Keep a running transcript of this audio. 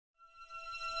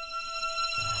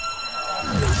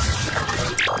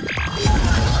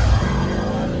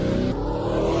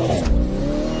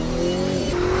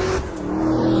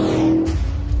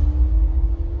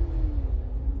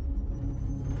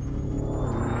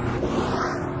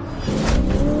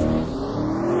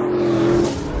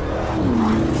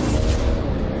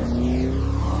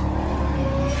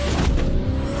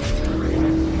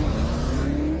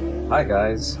Hi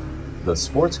guys! The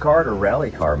sports car to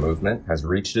rally car movement has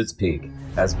reached its peak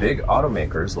as big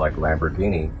automakers like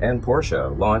Lamborghini and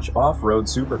Porsche launch off-road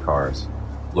supercars.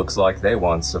 Looks like they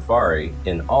want Safari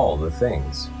in all the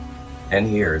things. And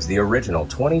here's the original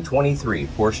 2023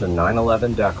 Porsche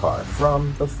 911 Dakar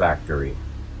from the factory.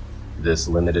 This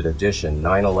limited edition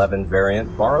 911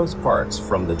 variant borrows parts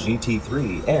from the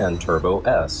GT3 and Turbo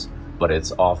S, but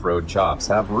its off-road chops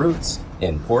have roots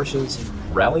in Porsche's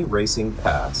rally racing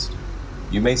past.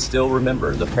 You may still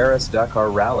remember the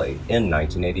Paris-Dakar Rally in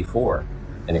 1984,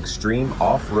 an extreme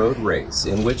off-road race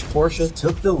in which Porsche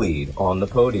took the lead on the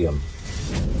podium.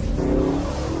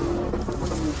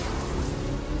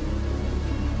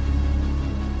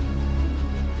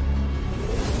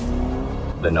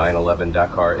 The 911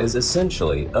 Dakar is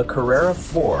essentially a Carrera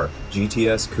 4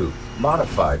 GTS coupe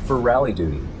modified for rally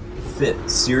duty.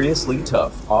 Fit seriously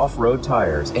tough off-road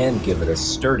tires and give it a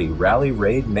sturdy rally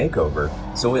raid makeover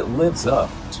so it lives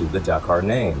up to the Dakar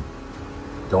name.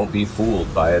 Don't be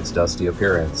fooled by its dusty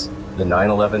appearance. The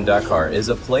 911 Dakar is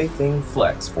a plaything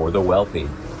flex for the wealthy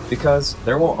because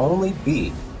there will only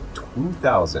be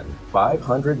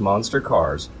 2,500 monster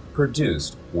cars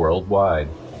produced worldwide.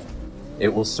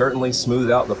 It will certainly smooth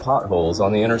out the potholes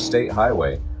on the interstate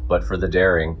highway, but for the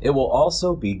daring, it will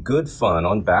also be good fun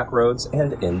on back roads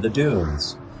and in the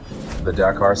dunes. The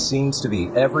Dakar seems to be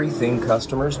everything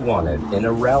customers wanted in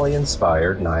a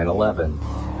rally-inspired 911.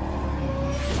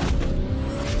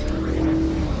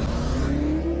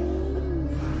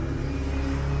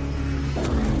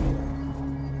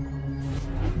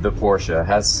 The Porsche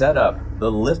has set up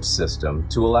the lift system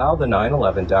to allow the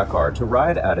 911 Dakar to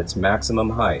ride at its maximum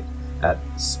height at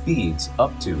speeds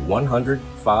up to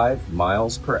 105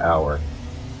 miles per hour.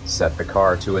 Set the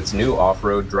car to its new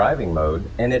off-road driving mode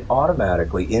and it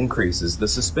automatically increases the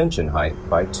suspension height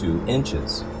by 2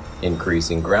 inches,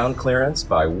 increasing ground clearance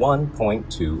by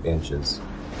 1.2 inches.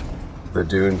 The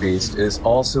Dune Beast is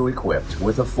also equipped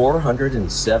with a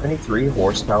 473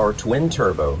 horsepower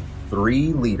twin-turbo,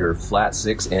 3-liter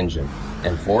flat-six engine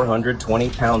and 420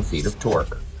 pound-feet of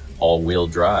torque, all-wheel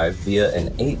drive via an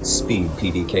 8-speed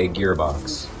PDK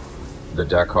gearbox. The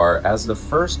Dakar as the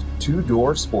first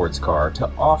 2-door sports car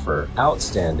to offer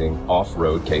outstanding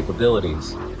off-road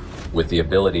capabilities, with the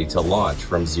ability to launch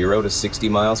from 0 to 60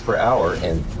 miles per hour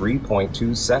in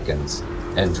 3.2 seconds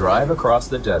and drive across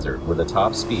the desert with a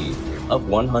top speed of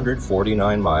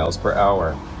 149 miles per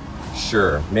hour.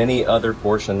 Sure, many other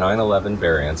Porsche 911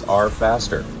 variants are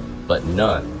faster, but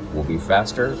none will be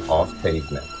faster off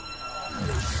pavement.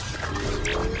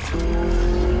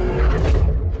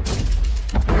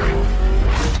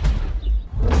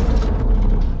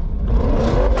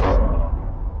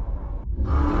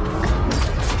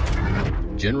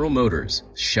 General Motors'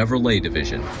 Chevrolet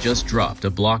division just dropped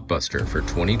a blockbuster for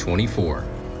 2024.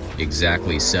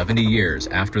 Exactly 70 years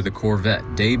after the Corvette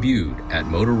debuted at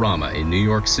Motorama in New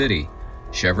York City,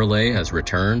 Chevrolet has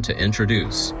returned to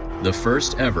introduce the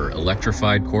first ever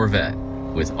electrified Corvette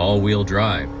with all-wheel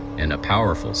drive and a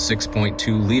powerful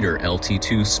 6.2-liter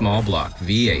LT2 small block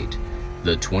V8,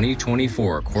 the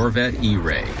 2024 Corvette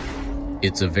E-Ray.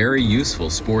 It's a very useful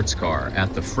sports car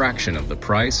at the fraction of the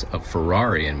price of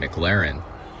Ferrari and McLaren,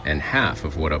 and half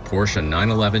of what a Porsche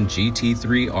 911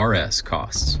 GT3 RS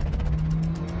costs.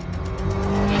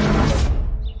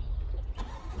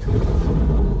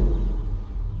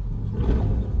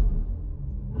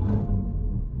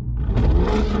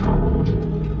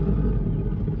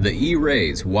 The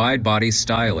E-Ray's wide-body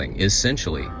styling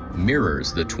essentially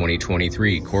mirrors the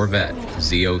 2023 Corvette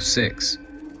Z06,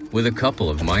 with a couple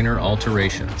of minor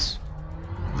alterations.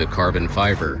 The carbon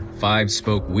fiber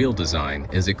 5-spoke wheel design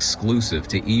is exclusive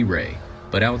to E-Ray,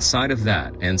 but outside of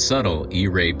that and subtle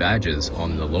E-Ray badges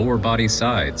on the lower body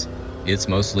sides, it's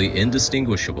mostly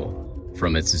indistinguishable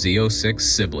from its Z06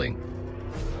 sibling.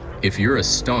 If you're a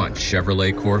staunch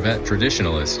Chevrolet Corvette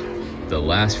traditionalist, the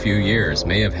last few years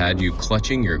may have had you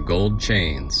clutching your gold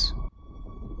chains.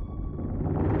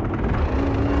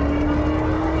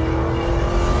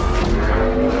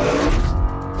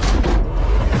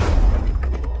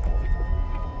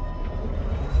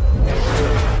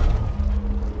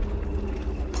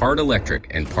 Part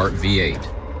electric and part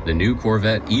V8, the new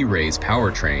Corvette E-Ray's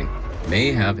powertrain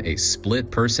may have a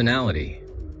split personality.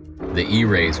 The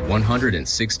E-Ray's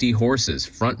 160 horses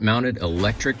front-mounted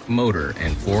electric motor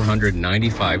and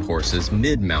 495 horses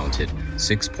mid-mounted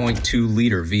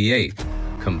 6.2-liter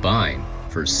V8 combine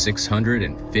for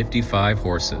 655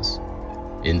 horses.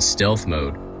 In stealth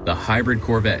mode, the hybrid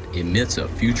Corvette emits a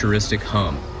futuristic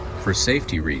hum for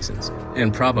safety reasons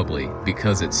and probably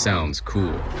because it sounds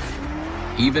cool.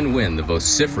 Even when the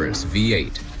vociferous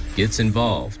V8 gets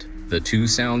involved, the two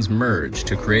sounds merge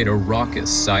to create a raucous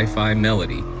sci-fi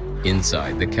melody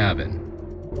inside the cabin.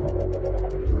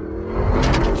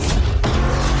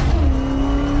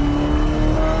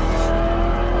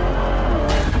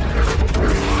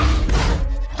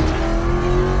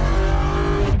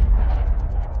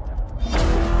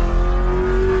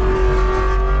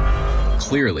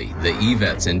 Clearly, the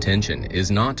Evette's intention is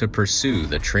not to pursue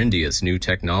the trendiest new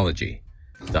technology.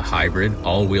 The hybrid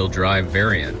all-wheel drive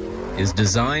variant is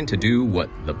designed to do what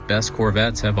the best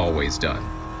Corvettes have always done: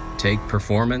 take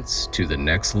performance to the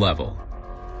next level.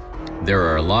 There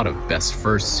are a lot of best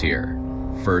firsts here.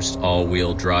 First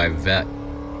all-wheel drive Vette,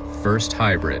 first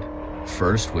hybrid,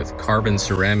 first with carbon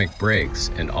ceramic brakes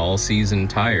and all-season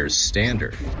tires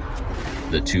standard.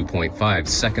 The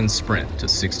 2.5-second sprint to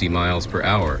 60 miles per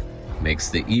hour makes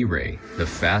the E-Ray the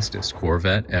fastest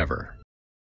Corvette ever.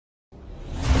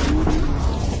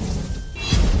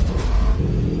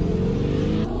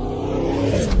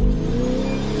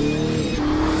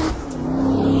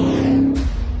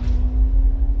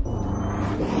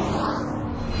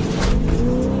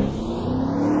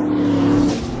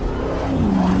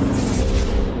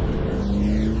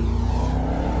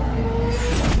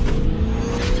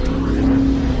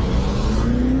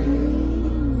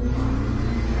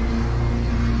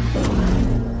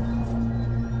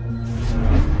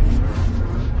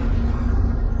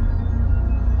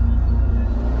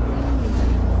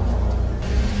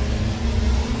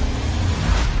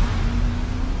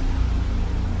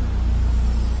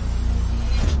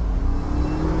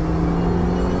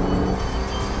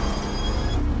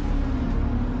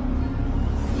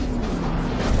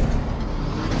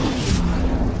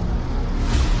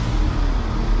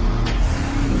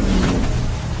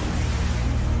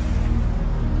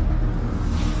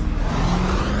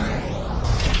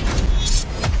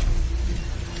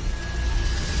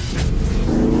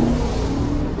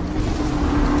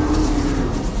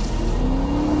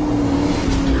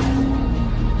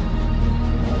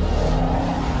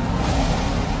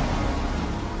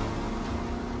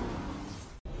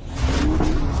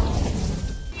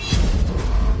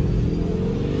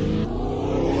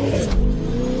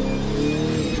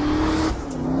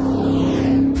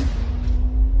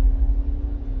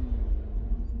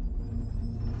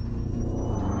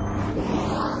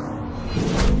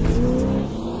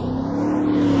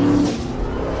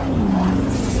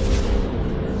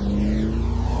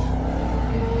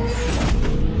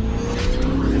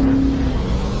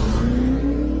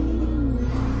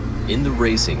 In the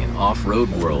racing and off-road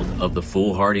world of the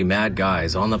foolhardy mad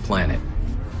guys on the planet,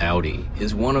 Audi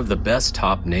is one of the best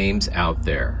top names out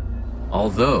there.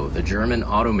 Although the German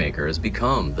automaker has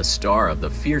become the star of the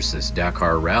fiercest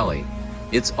Dakar rally,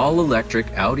 its all-electric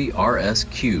Audi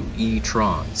RSQ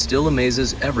e-tron still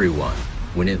amazes everyone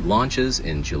when it launches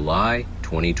in July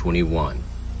 2021.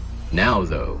 Now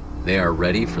though, they are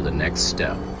ready for the next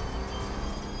step.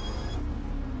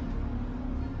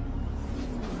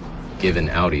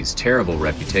 Given Audi's terrible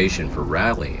reputation for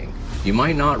rallying, you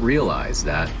might not realize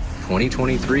that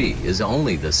 2023 is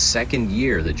only the second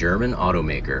year the German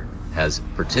automaker has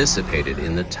participated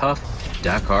in the tough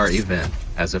Dakar event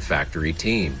as a factory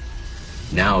team.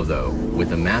 Now though,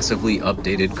 with a massively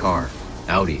updated car,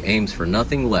 Audi aims for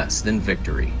nothing less than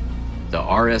victory. The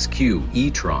RSQ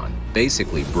e-tron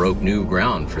basically broke new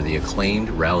ground for the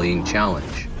acclaimed rallying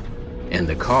challenge. And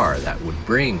the car that would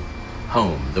bring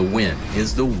home the win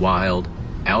is the wild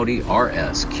Audi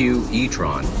RSQ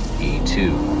e-tron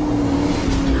E2.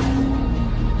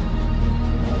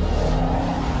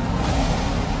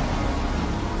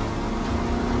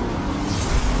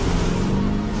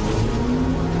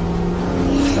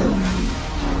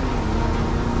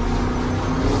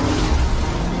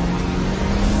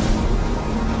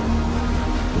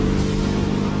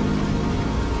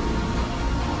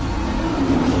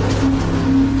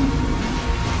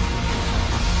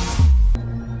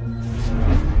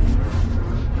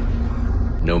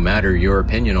 No matter your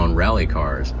opinion on rally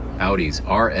cars, Audi's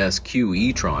RSQ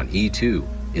e-tron E2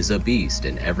 is a beast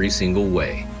in every single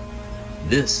way.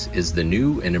 This is the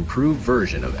new and improved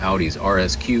version of Audi's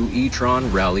RSQ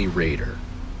e-tron Rally Raider.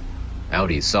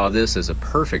 Audi saw this as a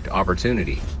perfect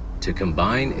opportunity to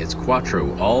combine its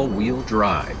Quattro all-wheel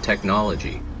drive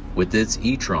technology with its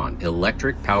e-tron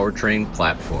electric powertrain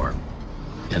platform.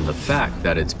 And the fact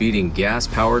that it's beating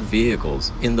gas-powered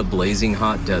vehicles in the blazing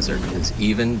hot desert is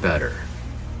even better.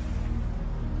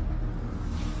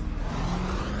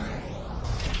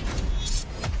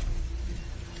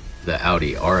 The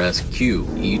Audi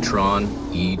RSQ e-tron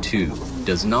E2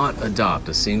 does not adopt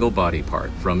a single body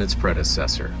part from its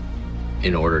predecessor.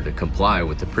 In order to comply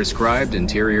with the prescribed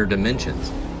interior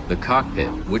dimensions, The cockpit,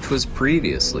 which was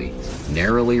previously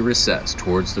narrowly recessed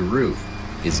towards the roof,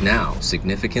 is now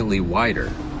significantly wider.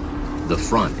 The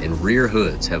front and rear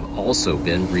hoods have also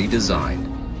been redesigned.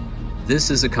 This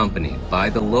is accompanied by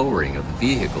the lowering of the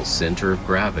vehicle's center of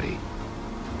gravity.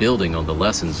 Building on the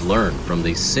lessons learned from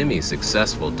the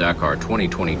semi-successful Dakar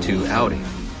 2022 outing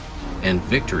and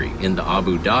victory in the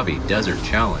Abu Dhabi Desert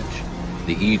Challenge,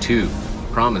 the E2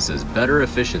 promises better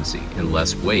efficiency and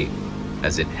less weight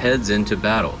as it heads into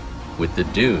battle with the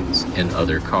dunes and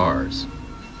other cars.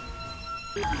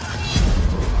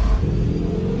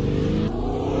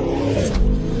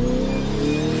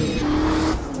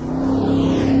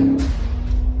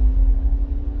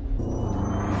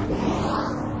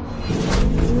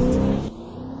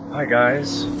 Hi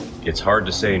guys. It's hard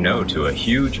to say no to a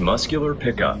huge muscular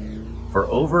pickup. For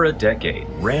over a decade,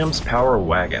 Ram's Power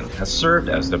Wagon has served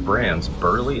as the brand's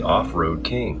burly off-road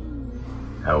king.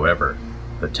 However,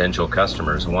 potential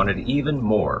customers wanted even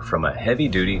more from a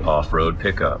heavy-duty off-road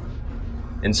pickup.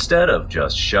 Instead of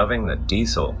just shoving the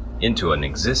diesel into an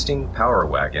existing Power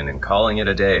Wagon and calling it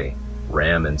a day,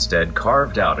 Ram instead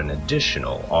carved out an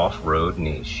additional off-road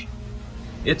niche.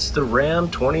 It's the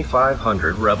Ram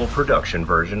 2500 Rebel production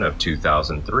version of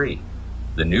 2003.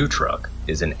 The new truck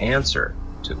is an answer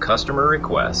to customer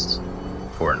requests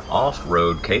for an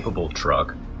off-road capable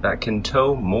truck that can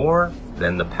tow more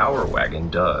than the Power Wagon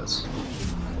does.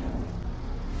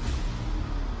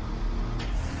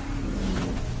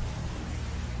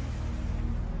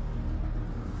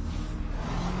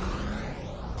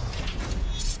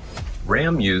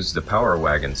 Ram used the Power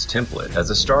Wagon's template as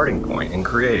a starting point in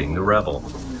creating the Rebel.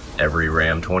 Every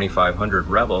Ram 2500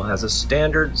 Rebel has a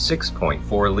standard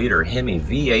 6.4-liter Hemi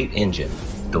V8 engine,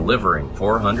 delivering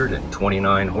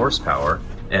 429 horsepower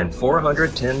and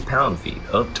 410 pound-feet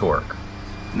of torque,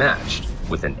 matched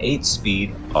with an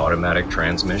 8-speed automatic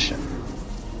transmission.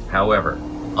 However,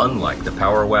 unlike the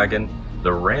Power Wagon,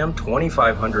 the Ram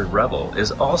 2500 Rebel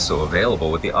is also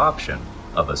available with the option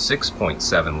of a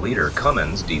 6.7-liter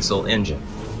Cummins diesel engine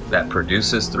that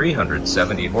produces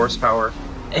 370 horsepower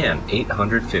and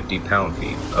 850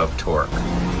 pound-feet of torque.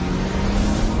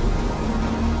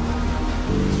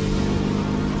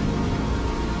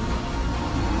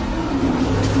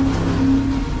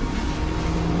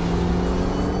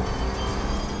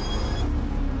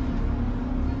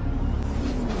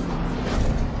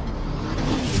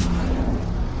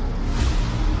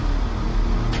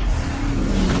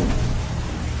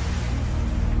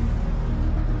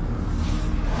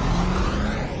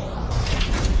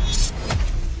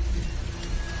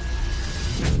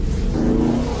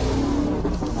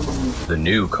 The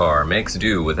new car makes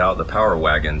do without the Power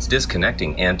Wagon's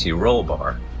disconnecting anti-roll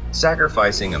bar,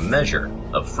 sacrificing a measure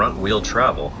of front-wheel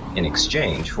travel in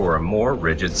exchange for a more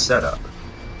rigid setup.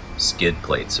 Skid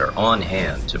plates are on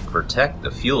hand to protect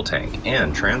the fuel tank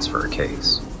and transfer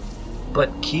case.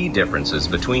 But key differences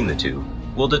between the two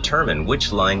will determine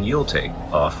which line you'll take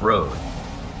off-road.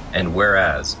 And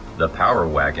whereas the Power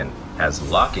Wagon has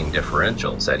locking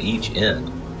differentials at each end,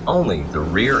 only the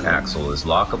rear axle is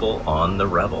lockable on the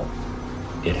Rebel.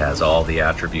 It has all the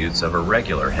attributes of a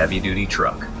regular heavy-duty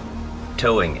truck,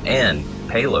 towing and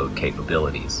payload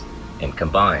capabilities, and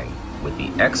combined with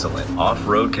the excellent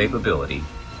off-road capability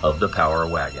of the Power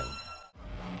Wagon.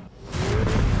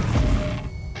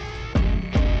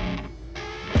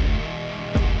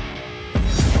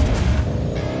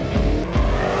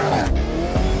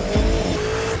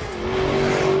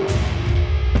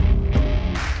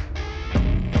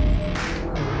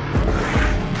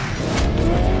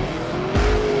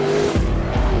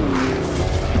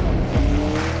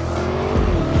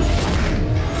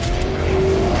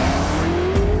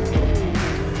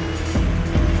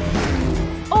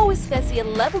 Fancy a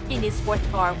Lamborghini sport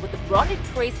car with the broader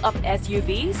trace of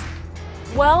SUVs?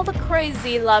 Well, the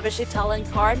crazy, lavish Italian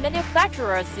car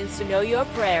manufacturer seems to know your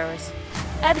prayers.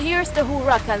 And here's the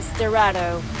Huracan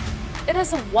Sterrato. It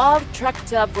is a wild,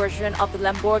 tracked-up version of the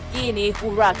Lamborghini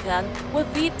Huracan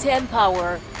with V10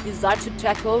 power, designed to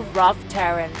tackle rough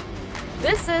terrain.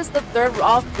 This is the third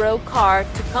off-road car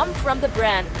to come from the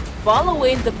brand,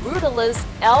 following the brutalist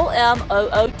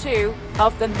LM002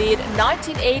 of the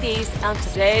mid-1980s and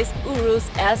today's Urus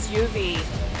SUV.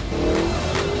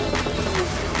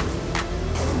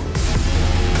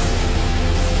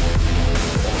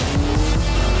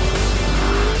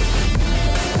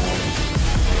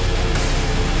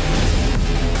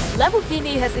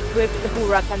 Lamborghini has equipped the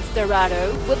Huracan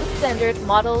Sterrato with the standard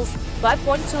model's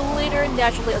 5.2-liter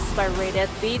naturally aspirated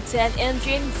V10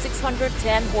 engine,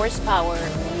 610 horsepower.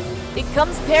 It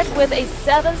comes paired with a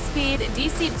 7-speed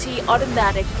DCT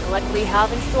automatic, likely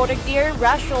having shorter gear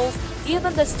ratios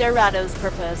even the Sterado's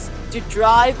purpose, to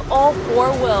drive all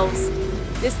four wheels.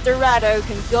 This Sterado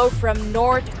can go from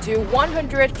 0 to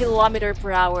 100 km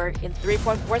per hour in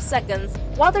 3.4 seconds,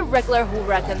 while the regular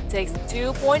Huracan takes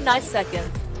 2.9 seconds.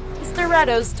 The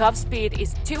Sterado's top speed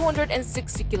is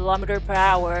 260 km per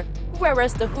hour,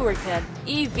 whereas the Huracan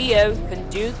EVO can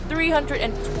do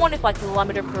 325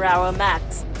 km per hour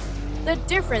max. The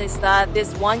difference is that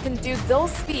this one can do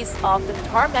those speeds off the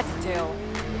tarmac too.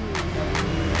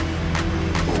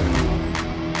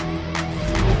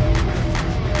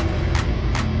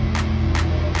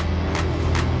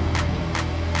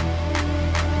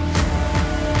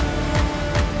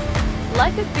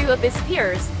 Like a few of its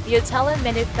peers, the Italian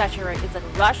manufacturer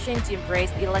isn't rushing to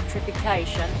embrace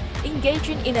electrification,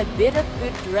 engaging in a bit of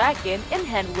foot dragging and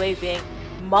hand-waving,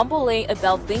 mumbling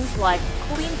about things like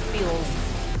clean fuels.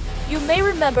 You may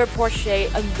remember Porsche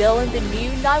unveiling the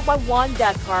new 911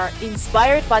 Dakar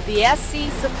inspired by the SC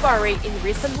Safari in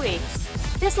recent weeks.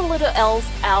 There's a little else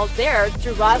out there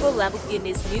to rival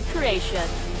Lamborghini's new creation.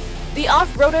 The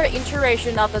off-roader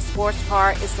iteration of the sports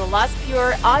car is the last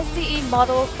pure ICE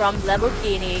model from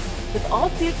Lamborghini, with all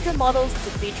future models to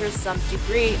feature some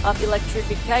degree of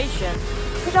electrification.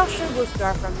 Production will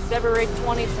start from February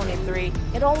 2023,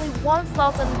 and only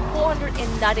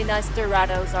 1,499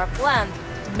 Sterados are planned,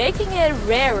 making it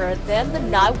rarer than the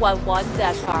 911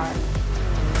 Dakar.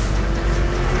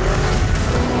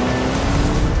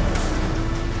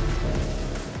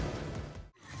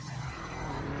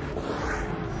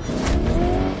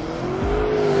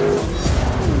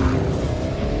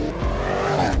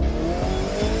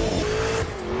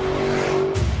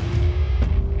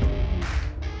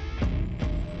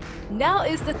 Now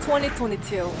is the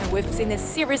 2022, and we've seen a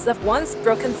series of once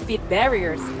broken speed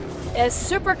barriers as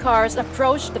supercars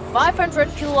approach the 500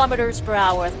 km per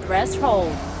hour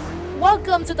threshold.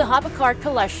 Welcome to the hypercar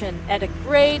collection at a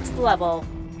great level.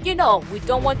 You know, we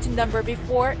don't want to number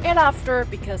before and after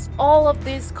because all of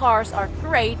these cars are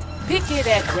great, pick it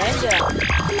at random.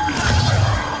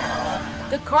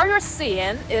 The car you're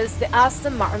seeing is the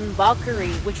Aston Martin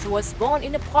Valkyrie, which was born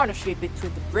in a partnership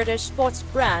between the British sports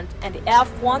brand and the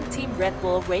F1 team Red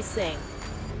Bull Racing.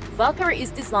 Valkyrie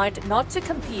is designed not to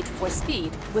compete for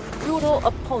speed with brutal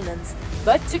opponents,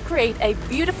 but to create a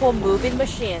beautiful moving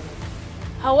machine.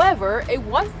 However, a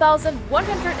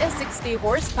 1,160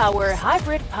 horsepower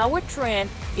hybrid powertrain,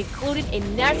 including a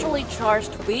naturally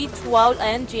charged V12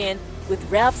 engine with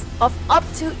revs of up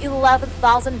to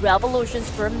 11,000 revolutions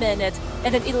per minute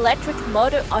and an electric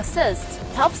motor assist,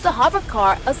 helps the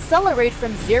hypercar accelerate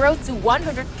from 0 to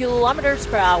 100 km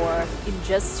per hour in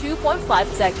just 2.5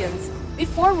 seconds,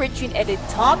 before reaching at a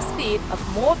top speed of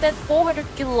more than 400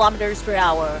 km per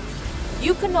hour.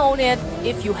 You can own it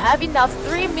if you have enough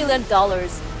 $3 million.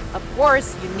 Of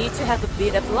course, you need to have a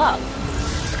bit of luck.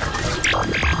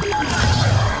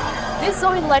 This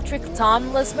all-electric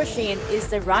timeless machine is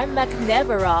the Rimac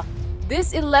Nevera.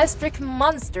 This electric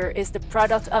monster is the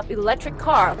product of electric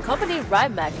car company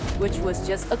Rimac, which was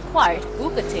just acquired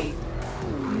Bugatti.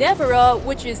 Nevera,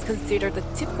 which is considered the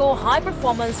typical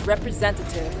high-performance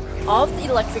representative of the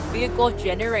electric vehicle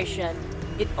generation.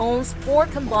 It owns 4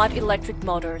 combined electric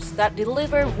motors that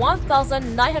deliver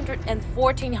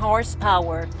 1,914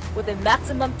 horsepower with a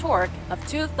maximum torque of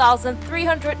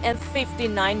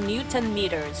 2,359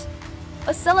 Nm.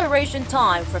 Acceleration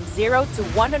time from 0 to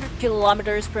 100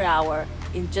 km per hour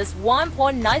in just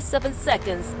 1.97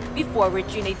 seconds before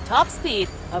reaching a top speed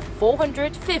of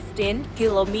 415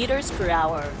 km per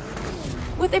hour.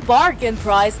 With a bargain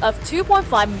price of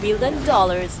 $2.5 million,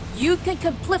 you can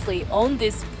completely own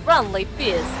this friendly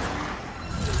beast.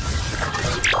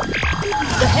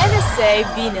 The Hennessy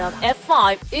Venom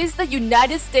F5 is the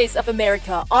United States of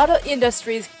America auto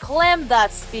industry's claim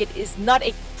that speed is not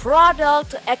a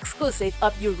product exclusive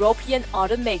of European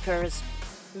automakers.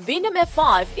 Venom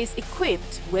F5 is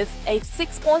equipped with a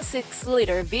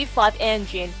 6.6-liter V5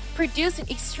 engine producing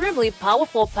extremely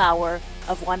powerful power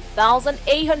of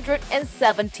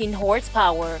 1,817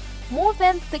 horsepower, more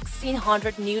than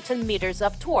 1,600 Nm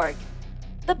of torque.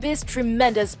 The beast's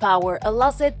tremendous power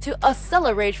allows it to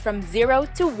accelerate from 0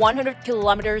 to 100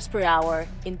 km per hour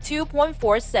in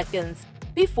 2.4 seconds,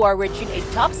 before reaching a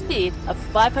top speed of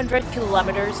 500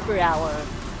 km per hour.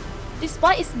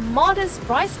 Despite its modest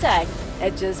price tag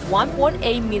at just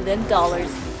 $1.8 million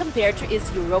compared to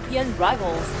its European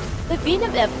rivals, the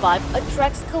Venom F5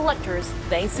 attracts collectors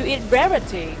thanks to its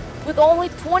rarity, with only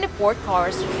 24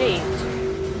 cars shipped.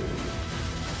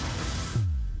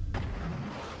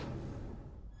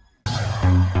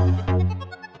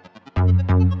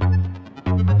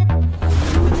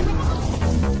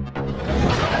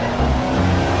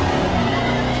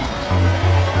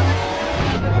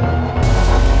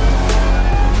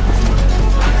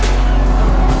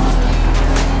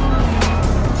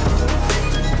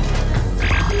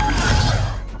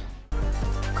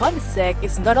 Koenigsegg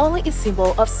is not only a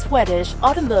symbol of Swedish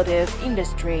automotive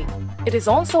industry, it is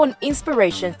also an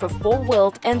inspiration for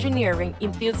four-wheeled engineering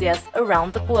enthusiasts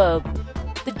around the globe.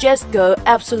 The Jesko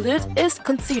Absolute is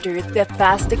considered the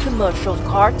fastest commercial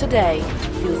car today.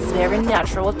 It feels very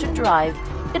natural to drive.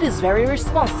 It is very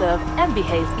responsive and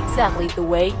behaves exactly the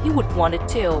way you would want it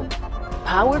to.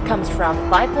 Power comes from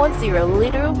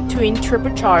 5.0-liter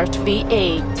twin-turbocharged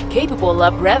V8, capable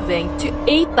of revving to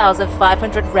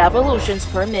 8,500 revolutions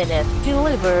per minute,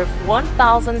 deliver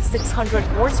 1,600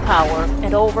 horsepower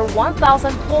and over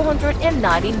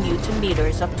 1,490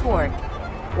 Nm of torque.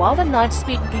 While the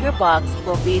 9-speed gearbox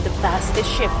will be the fastest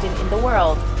shifting in the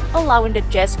world, allowing the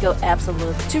Jesko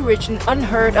Absolute to reach an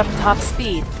unheard-of top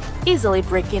speed, easily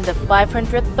breaking the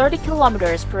 530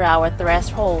 km/h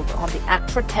threshold on the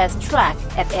actual test track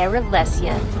at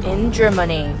Racetrack in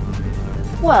Germany.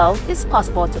 Well, it's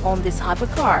possible to own this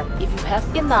hypercar if you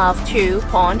have enough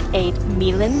 $2.8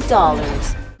 million.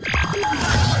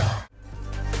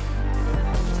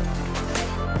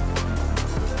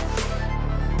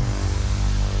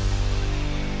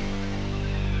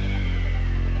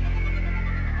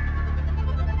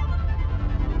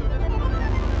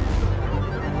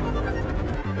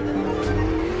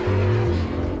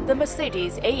 The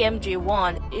Mercedes-AMG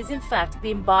 1 is in fact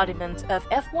the embodiment of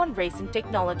F1 racing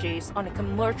technologies on a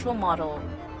commercial model.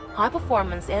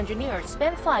 High-performance engineers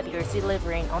spent 5 years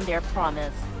delivering on their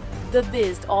promise. The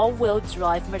Beast all-wheel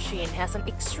drive machine has an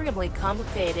extremely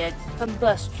complicated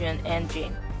combustion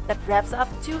engine that revs up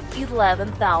to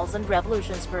 11,000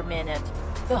 revolutions per minute.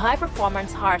 The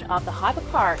high-performance heart of the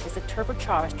hypercar is a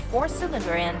turbocharged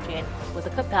 4-cylinder engine with a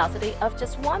capacity of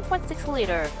just 1.6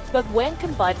 liter, but when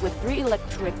combined with 3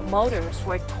 electric motors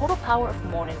for a total power of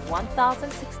more than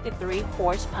 1,063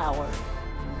 horsepower.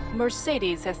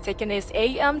 Mercedes has taken its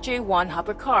AMG 1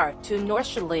 hypercar to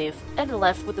Nordschleife and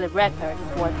left with a record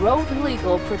for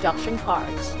road-legal production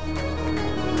cars.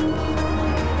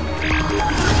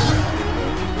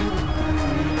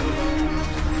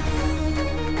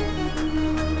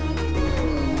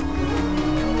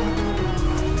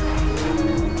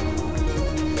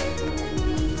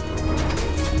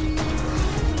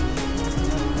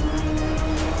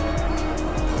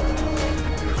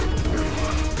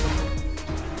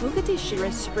 Bugatti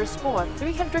Chiron Super Sport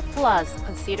 300 Plus,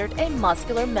 considered a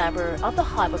muscular member of the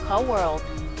hypercar world.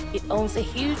 It owns a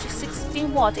huge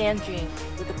 16-watt engine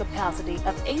with a capacity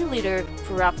of 8 liter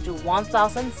for up to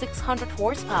 1,600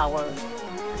 horsepower.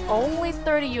 Only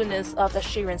 30 units of the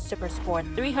Chiron Super Sport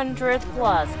 300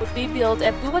 Plus would be built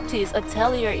at Bugatti's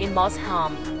atelier in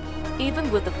Mosheim. Even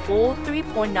with the full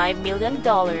 $3.9 million,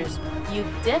 you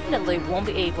definitely won't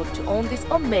be able to own this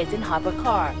amazing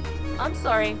hypercar. I'm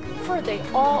sorry, for they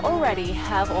all already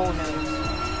have owners.